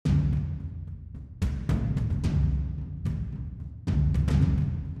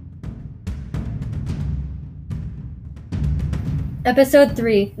Episode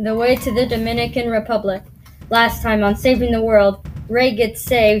 3, The Way to the Dominican Republic. Last time on Saving the World, Ray gets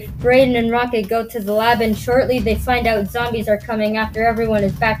saved, Brayden and Rocket go to the lab, and shortly they find out zombies are coming after everyone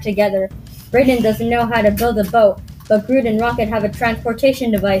is back together. Brayden doesn't know how to build a boat, but Groot and Rocket have a transportation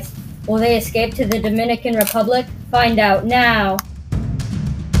device. Will they escape to the Dominican Republic? Find out now!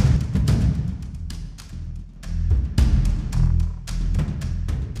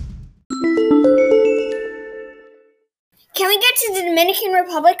 Can we get to the Dominican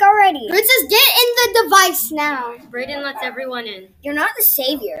Republic already? Princess, get in the device now. Brayden lets everyone in. You're not the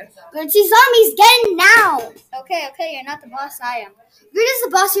savior. Princess, zombies, get in now. Okay, you're not the boss, I am. Groot is the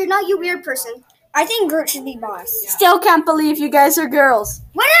boss, you're not, you weird person. I think Groot should be boss. Still can't believe you guys are girls.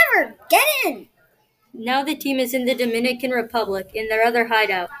 Whatever, get in. Now the team is in the Dominican Republic, in their other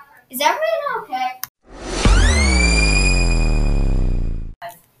hideout. Is everyone okay?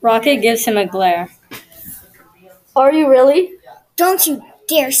 Rocket gives him a glare. Are you really? Don't you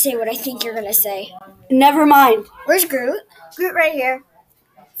dare say what I think you're gonna say. Never mind. Where's Groot? Groot right here.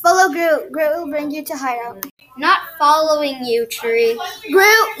 Follow Groot. Groot will bring you to hideout. Not following you, Tree.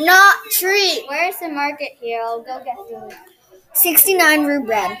 Groot, not Tree. Where's the market here? I'll go get food. 69 Rue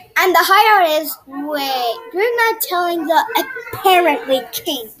bread. And the hideout is, wait, you're not telling the apparently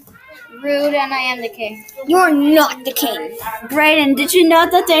king. Rude, and I am the king. You're not the king. Brayden, did you know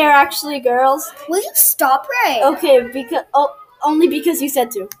that they are actually girls? Will you stop, Ray? Okay, only because you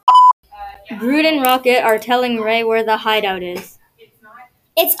said to. Groot and Rocket are telling Ray where the hideout is.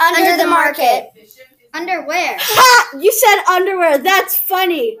 It's under the market. Under where? Ha! You said underwear. That's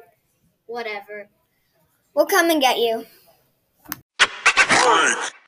funny. Whatever. We'll come and get you.